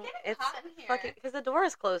like, it's getting hot in here. Fucking, because the door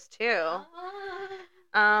is closed too.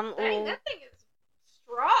 Dang, that thing is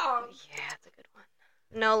strong. Yeah, it's a good one.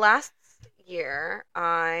 No, last year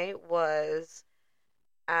I was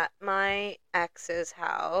at my ex's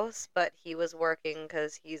house, but he was working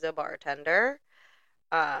because he's a bartender.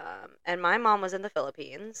 And my mom was in the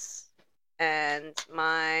Philippines, and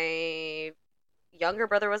my younger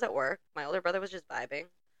brother was at work. My older brother was just vibing.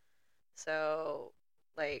 So,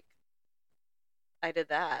 like, I did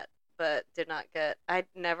that, but I'd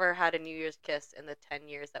never had a New Year's kiss in the 10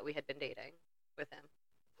 years that we had been dating with him.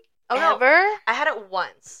 Oh, Ever? No. I had it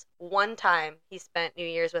once. One time he spent New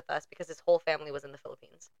Year's with us because his whole family was in the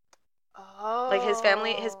Philippines. Oh. Like, his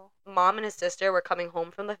family, his mom and his sister were coming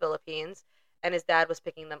home from the Philippines, and his dad was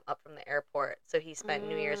picking them up from the airport. So he spent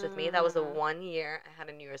New Year's with me. That was the 1 year I had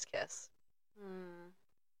a New Year's kiss.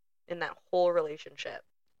 In that whole relationship.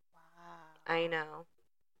 Wow. I know.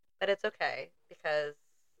 But it's okay, because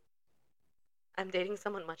I'm dating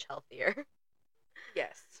someone much healthier.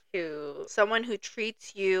 Yes. Someone who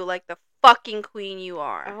treats you like the fucking queen you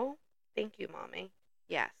are. Oh, thank you, Mommy.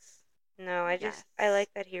 Yes. No, I like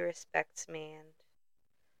that he respects me and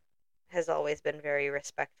has always been very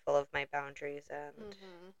respectful of my boundaries,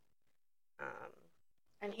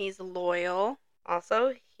 and he's loyal.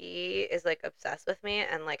 Also, he is, like, obsessed with me,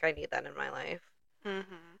 and, like, I need that in my life.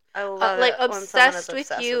 I love like, it when obsessed with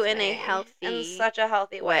obsessed you with in me. a healthy in such a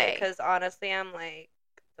healthy way. way. Because honestly, I'm like,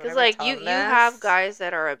 because, like, you have guys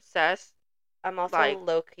that are obsessed I'm also like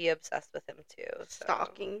low-key obsessed with him too. So.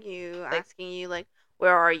 stalking you, Like- asking you like,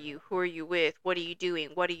 where are you? Who are you with? What are you doing?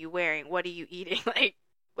 What are you wearing? What are you eating? Like,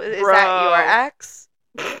 Is that your ex?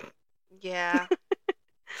 Yeah.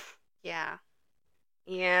 Yeah.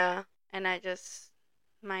 Yeah. And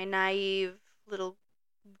my naive little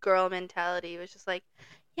girl mentality was just like,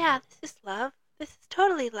 yeah, this is love. This is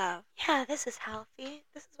totally love. Yeah, this is healthy.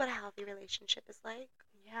 This is what a healthy relationship is like.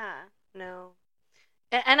 Yeah. No.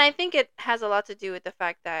 And I think it has a lot to do with the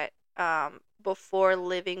fact that before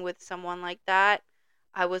living with someone like that,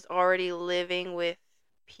 I was already living with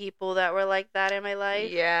people that were like that in my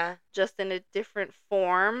life. Yeah. Just in a different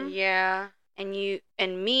form. Yeah.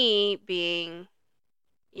 And me being,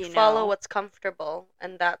 you follow what's comfortable,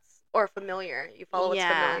 and or familiar. You follow what's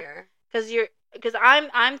familiar. Because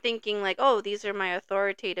I'm thinking like, oh, these are my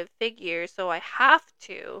authoritative figures, so I have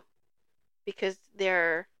to, because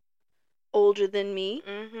they're older than me,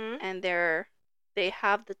 and they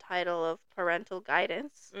have the title of parental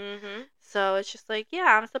guidance. So it's just like,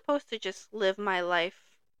 yeah, I'm supposed to just live my life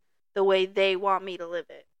the way they want me to live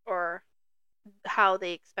it, or how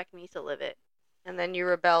they expect me to live it. And then you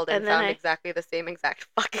rebelled and found exactly the same exact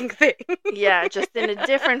fucking thing. Yeah, just in a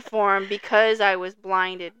different form, because I was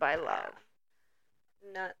blinded by love.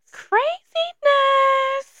 Nuts. Craziness.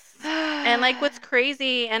 And like, what's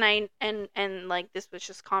crazy, and like, this was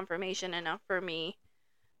just confirmation enough for me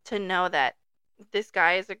to know that this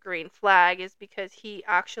guy is a green flag, is because he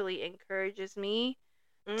actually encourages me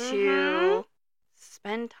to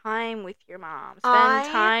spend time with your mom,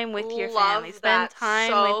 spend time with your family, spend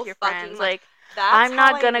time with your friends. Like, I'm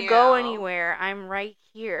not gonna go anywhere. I'm right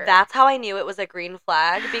here. That's how I knew it was a green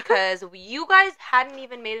flag, because you guys hadn't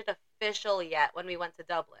even made it official yet when we went to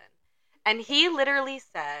Dublin. And he literally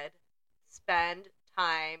said, spend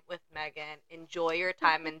time with Megan. Enjoy your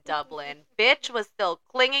time in Dublin. Bitch was still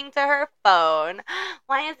clinging to her phone.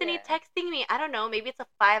 Why isn't he texting me? I don't know. Maybe it's a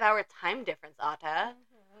 5-hour time difference, Atta.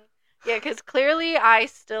 Yeah, because clearly I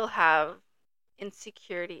still have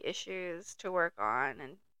insecurity issues to work on,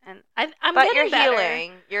 and I'm but getting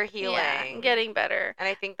better. You're healing. Yeah, I'm getting better. And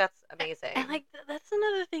I think that's amazing. And like, that's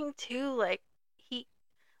another thing too. Like,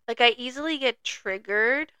 I easily get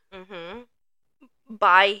triggered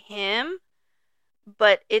by him,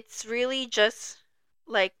 but it's really just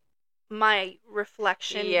like my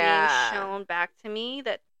reflection being shown back to me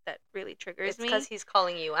that really triggers me. It's because he's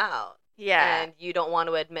calling you out. Yeah. And you don't want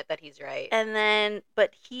to admit that he's right. And then,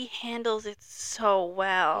 but he handles it so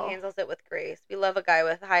well. He handles it with grace. We love a guy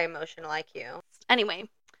with high emotional IQ. Anyway,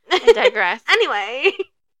 I digress. Anyway.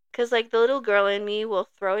 Because, like, the little girl in me will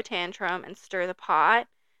throw a tantrum and stir the pot,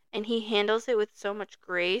 and he handles it with so much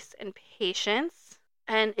grace and patience,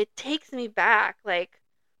 and it takes me back, like,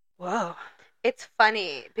 whoa. It's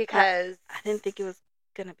funny because... I didn't think it was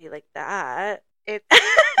gonna be like that. It's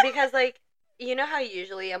because, like, you know how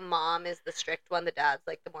usually a mom is the strict one, the dad's,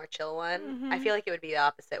 like, the more chill one? I feel like it would be the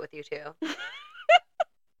opposite with you, too.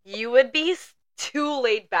 You would be too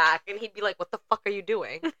laid back, and he'd be like, what the fuck are you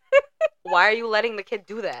doing? Why are you letting the kid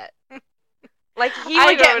do that? Like, he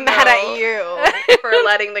would get mad at you for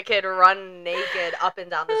letting the kid run naked up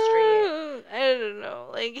and down the street. I don't know.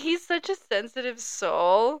 Like, he's such a sensitive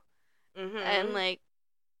soul. And, like...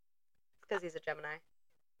 It's because he's a Gemini.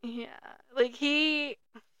 Yeah. Like,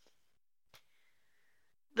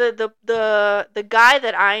 the guy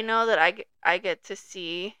that I know that I get to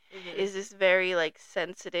see is this very, like,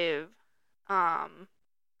 sensitive,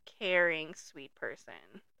 caring, sweet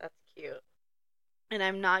person. That's cute. And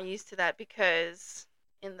I'm not used to that, because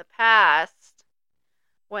in the past,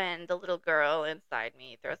 when the little girl inside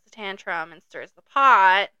me throws a tantrum and stirs the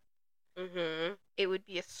pot, it would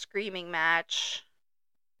be a screaming match,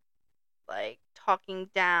 like, talking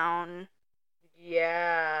down,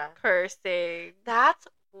 cursing. That's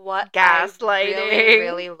what gaslighting. I really,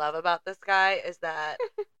 really love about this guy, is that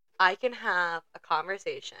I can have a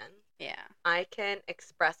conversation. Yeah. I can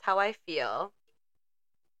express how I feel.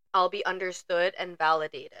 I'll be understood and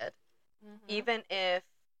validated. Even if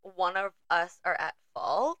one of us are at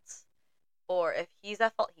fault, or if he's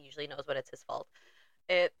at fault, he usually knows when it's his fault.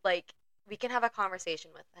 We can have a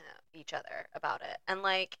conversation with each other about it. And,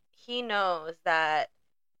 like, he knows that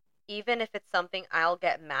even if it's something I'll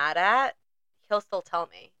get mad at, he'll still tell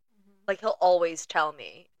me. Like, he'll always tell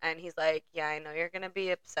me. And he's like, yeah, I know you're going to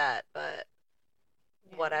be upset, but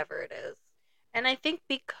whatever it is. And I think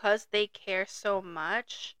because they care so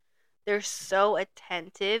much, they're so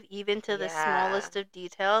attentive, even to the smallest of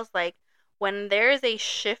details. Like, when there is a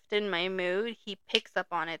shift in my mood, he picks up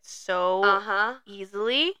on it so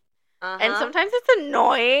easily. And sometimes it's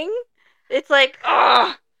annoying. It's like,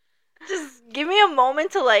 ugh, just give me a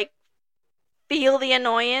moment to, like, feel the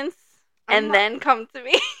annoyance and then come to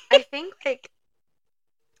me. I think, like,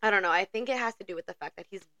 I don't know. I think it has to do with the fact that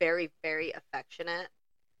he's very, very affectionate.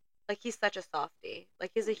 Like, he's such a softie.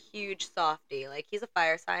 Like, he's a huge softie. Like, he's a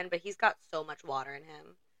fire sign, but he's got so much water in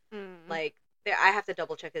him. Like, I have to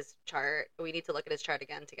double check his chart. We need to look at his chart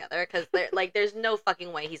again together because there's no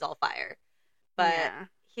fucking way he's all fire. But Yeah.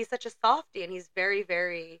 he's such a softie, and he's very,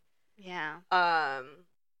 very Yeah.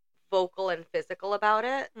 vocal and physical about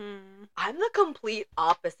it. I'm the complete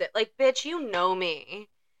opposite. Like, bitch, you know me.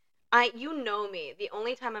 You know me. The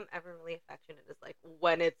only time I'm ever really affectionate is like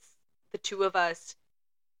when it's the two of us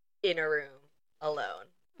in a room alone.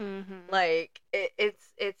 Like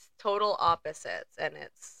it's total opposites, and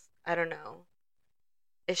it's, I don't know.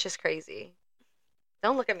 It's just crazy.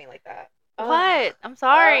 Don't look at me like that. What? I'm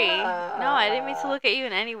sorry. No, I didn't mean to look at you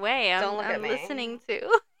in any way. Don't look at I'm me. listening to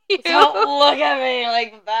you. Don't look at me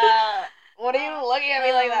like that. What are you looking at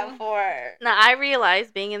me like that for? Now, I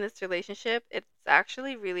realize being in this relationship, it's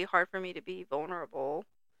actually really hard for me to be vulnerable.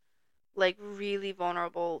 Like, really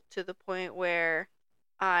vulnerable to the point where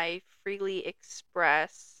I freely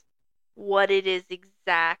express what it is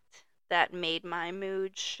exact that made my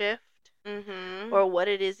mood shift. Or what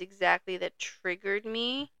it is exactly that triggered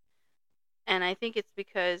me. And I think it's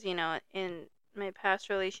because, in my past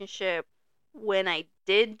relationship, when I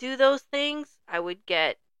did do those things, I would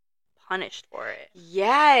get punished for it.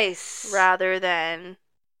 Yes. Rather than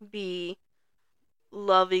be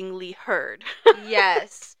lovingly heard.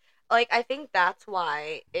 Yes. Like, I think that's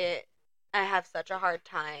why I have such a hard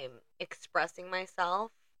time expressing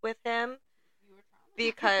myself with him,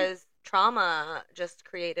 because trauma just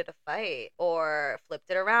created a fight or flipped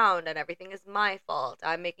it around and everything is my fault.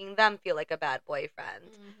 I'm making them feel like a bad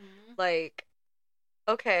boyfriend. Like,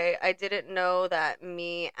 okay, I didn't know that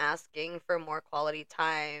me asking for more quality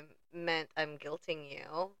time meant I'm guilting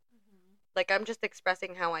you. Like, I'm just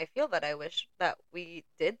expressing how I feel, that I wish that we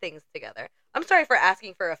did things together. I'm sorry for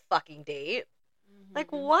asking for a fucking date.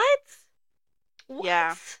 Like, what?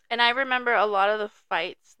 Yeah. And I remember a lot of the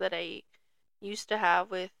fights that I used to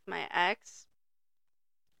have with my ex,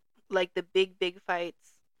 like the big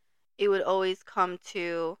fights, it would always come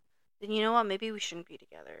to, then you know what, maybe we shouldn't be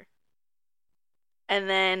together. And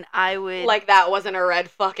then I would... Like, that wasn't a red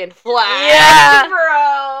fucking flag. Yeah!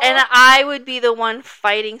 Bro! And I would be the one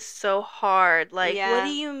fighting so hard. Like, Yeah. What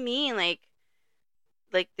do you mean? Like,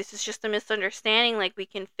 this is just a misunderstanding. Like, we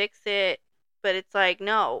can fix it. But it's like,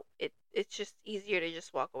 no. It's just easier to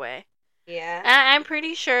just walk away. Yeah. And I'm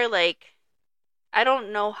pretty sure, like, I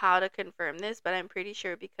don't know how to confirm this, but I'm pretty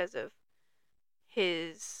sure because of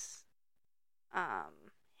his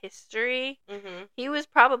history, he was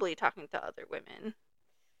probably talking to other women.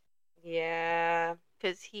 Yeah.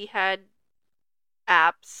 Because he had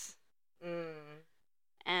apps.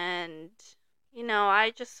 And,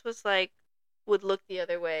 I just was like, would look the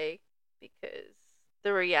other way because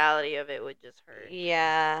the reality of it would just hurt.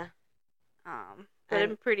 Yeah. But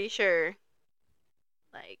I'm pretty sure,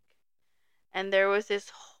 like, and there was this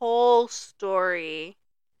whole story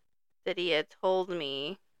that he had told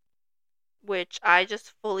me, which I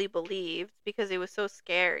just fully believed because it was so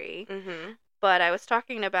scary. But I was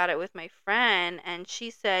talking about it with my friend, and she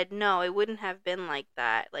said, no, it wouldn't have been like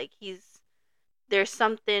that. Like, there's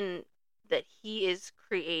something that he is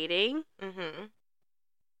creating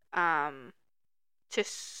to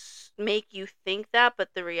make you think that, but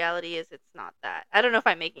the reality is it's not that. I don't know if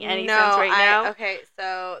I'm making any sense right now. Okay,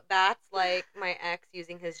 so that's like my ex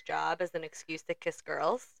using his job as an excuse to kiss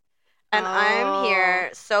girls. And I'm here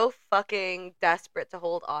so fucking desperate to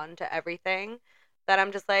hold on to everything that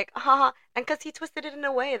I'm just like, haha. And because he twisted it in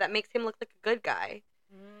a way that makes him look like a good guy.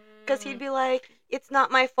 Because he'd be like, it's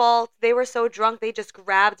not my fault. They were so drunk, they just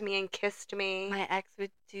grabbed me and kissed me. My ex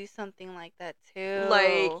would do something like that too.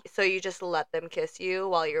 Like, so you just let them kiss you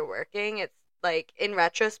while you're working? It's like, in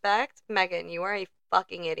retrospect, Megan, you are a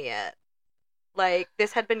fucking idiot. Like,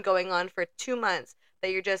 this had been going on for 2 months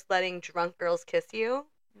that you're just letting drunk girls kiss you?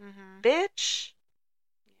 Bitch.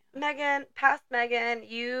 Megan, past Megan,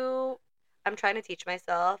 I'm trying to teach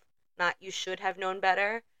myself, not you should have known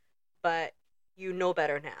better, but you know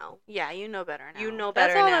better now. Yeah, you know better now. You know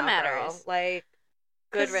better now. That's all that matters. Girl. Like,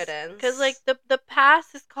 good riddance. Because, like, the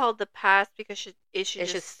past is called the past because it should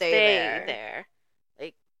just stay there.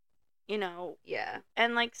 Like, Yeah.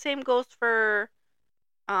 And, like, same goes for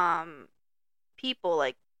people.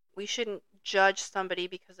 Like, we shouldn't judge somebody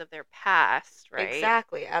because of their past, right?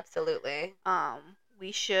 Exactly. Absolutely.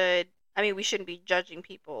 We shouldn't be judging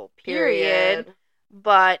people, period.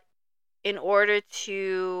 But in order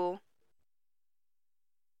to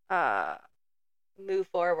move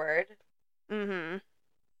forward.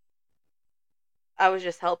 I was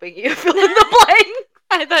just helping you fill in the blank.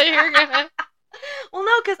 I thought you were gonna. Well,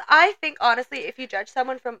 no, because I think, honestly, if you judge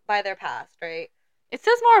someone by their past, right? It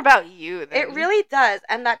says more about you than... It really does.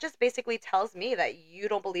 And that just basically tells me that you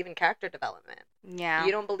don't believe in character development. Yeah.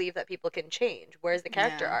 You don't believe that people can change. Where's the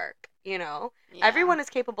character arc? You know? Yeah. Everyone is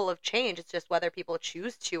capable of change. It's just whether people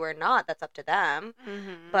choose to or not. That's up to them.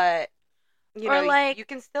 Mm-hmm. But, you Or know, like... you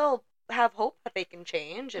can still have hope that they can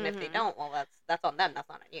change. And if they don't, well, that's on them. That's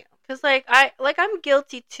not on you. Because, like, I'm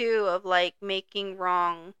guilty, too, of, like, making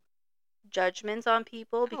wrong judgments on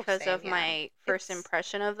people because same, of yeah. my first It's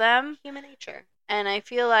impression of them. human nature. And I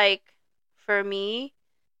feel like, for me,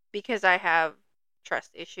 because I have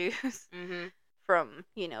trust issues from,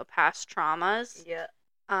 you know, past traumas, Yeah.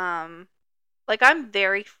 like, I'm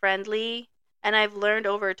very friendly, and I've learned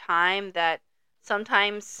over time that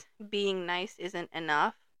sometimes being nice isn't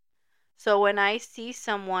enough. So when I see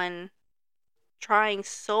someone trying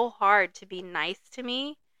so hard to be nice to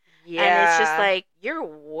me, and it's just like, you're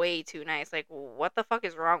way too nice. Like, what the fuck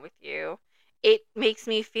is wrong with you? It makes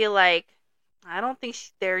me feel like I don't think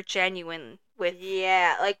they're genuine with...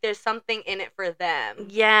 Yeah, like there's something in it for them.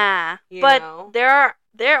 Yeah. You but know? there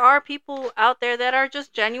are people out there that are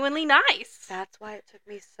just genuinely nice. That's why it took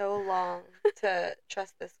me so long to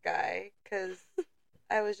trust this guy. Because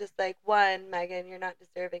I was just like, 1, Megan, you're not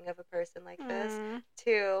deserving of a person like this.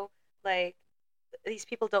 2, like, these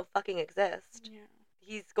people don't fucking exist. Yeah.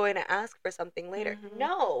 He's going to ask for something later.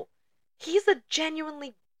 No. He's a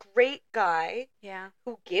genuinely great guy. Yeah.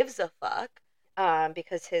 Who gives a fuck.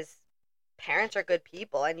 Because his parents are good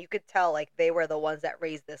people. And you could tell, like, they were the ones that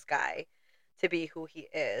raised this guy to be who he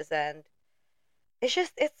is. And it's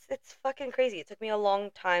just, it's fucking crazy. It took me a long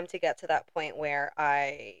time to get to that point where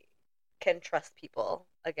I can trust people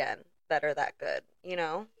again that are that good, you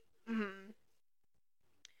know? Mm-hmm.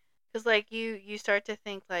 Because, like, you start to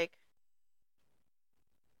think, like,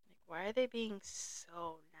 why are they being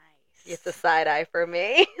so nice? It's a side eye for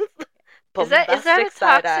me. Is that a Bombastic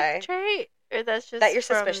toxic trait? Or that's just that you're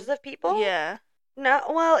suspicious of people? Yeah. No,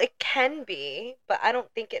 well, it can be, but I don't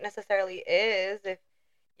think it necessarily is if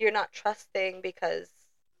you're not trusting because,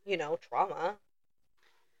 you know, trauma.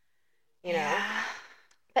 You know?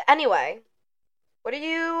 But anyway, what are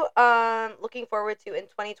you looking forward to in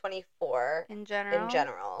 2024 in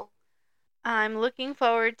general? I'm looking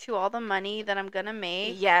forward to all the money that I'm going to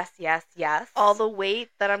make. Yes. All the weight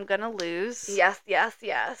that I'm going to lose.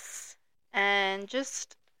 Yes. And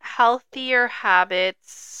just healthier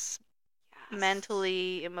habits,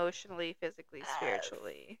 mentally, emotionally, physically,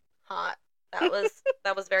 spiritually. Hot.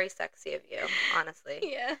 That was very sexy of you, honestly.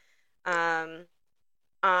 Yeah.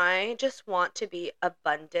 I just want to be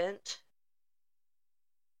abundant.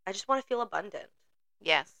 I just want to feel abundant.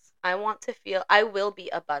 Yes. I will be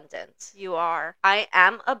abundant. You are. I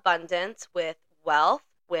am abundant with wealth,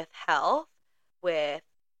 with health, with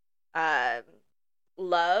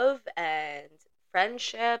love and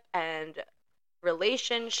friendship and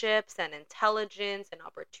relationships and intelligence and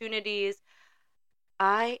opportunities.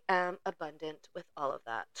 I am abundant with all of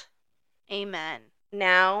that. Amen.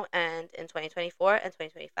 Now and in 2024 and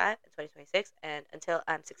 2025 and 2026 and until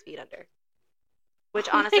I'm 6 feet under. Which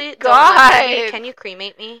honestly, God. Can you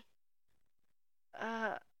cremate me?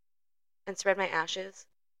 And spread my ashes?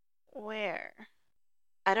 Where?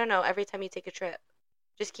 I don't know, every time you take a trip.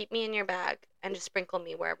 Just keep me in your bag and just sprinkle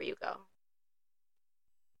me wherever you go.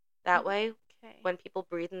 That way, when people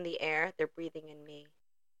breathe in the air, they're breathing in me.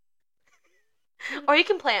 Or you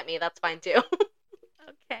can plant me, that's fine too.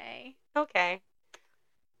 Okay.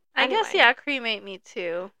 I guess, yeah, cremate me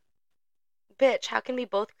too. Bitch, how can we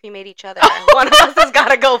both cremate each other? One of us has got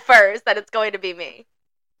to go first, then it's going to be me.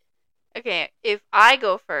 Okay, if I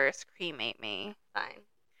go first, cremate me. Fine.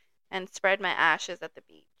 And spread my ashes at the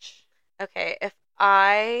beach. Okay, if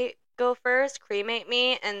I go first, cremate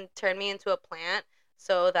me and turn me into a plant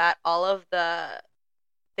so that all of the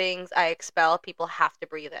things I expel, people have to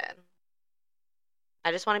breathe in.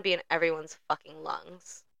 I just want to be in everyone's fucking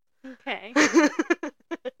lungs. Okay.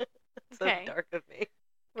 So dark of me.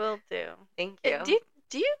 Will do. Thank you.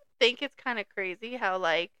 Do you think it's kind of crazy how,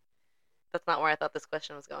 like... That's not where I thought this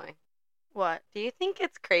question was going. What? Do you think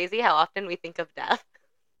it's crazy how often we think of death?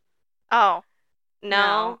 Oh.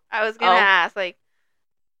 No. I was going to ask,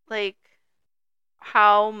 like,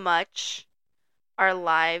 how much our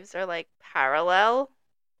lives are, like, parallel?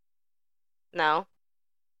 No.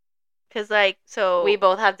 Because, like, so... We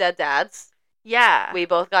both have dead dads. Yeah. We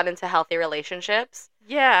both got into healthy relationships.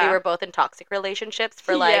 Yeah. We were both in toxic relationships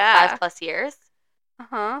for, like, 5+ years.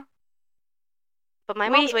 Uh-huh. But my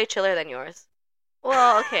mom's way chiller than yours.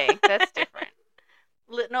 Well, okay. That's different.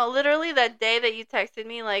 No, literally that day that you texted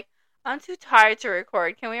me, like, I'm too tired to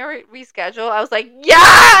record. Can we reschedule? I was like,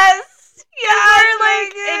 yes! Yes! We're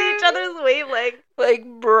like in each other's wavelength. Like,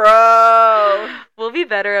 bro. We'll be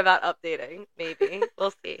better about updating. Maybe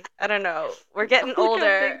we'll see. I don't know. We're getting Look how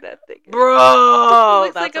older, big that thing is. bro.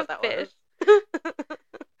 Looks That's like what a that fish. was.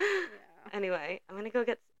 Yeah. Anyway, I'm gonna go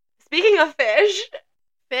get. Speaking of fish,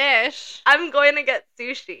 Fish. I'm going to get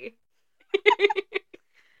sushi.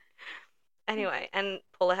 Anyway, and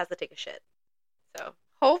Pola has to take a shit. So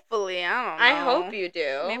Hopefully, I don't know. I hope you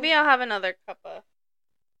do. Maybe I'll have another cup of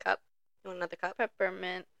cup. You want another cup?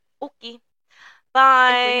 peppermint. Okay.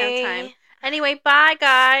 Bye. If we have time. Anyway, bye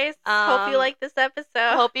guys. Hope you Um, like this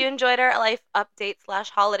episode. Hope you enjoyed our life update /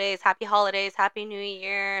 holidays. Happy holidays. Happy New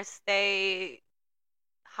Year. Stay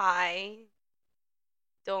high.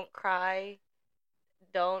 Don't cry.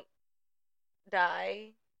 Don't die.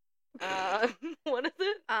 What is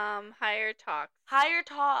it? Higher talks. Higher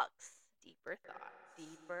talks. Deeper thoughts.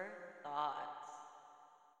 Deeper thoughts.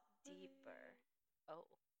 Deeper. Oh.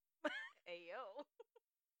 Ayo.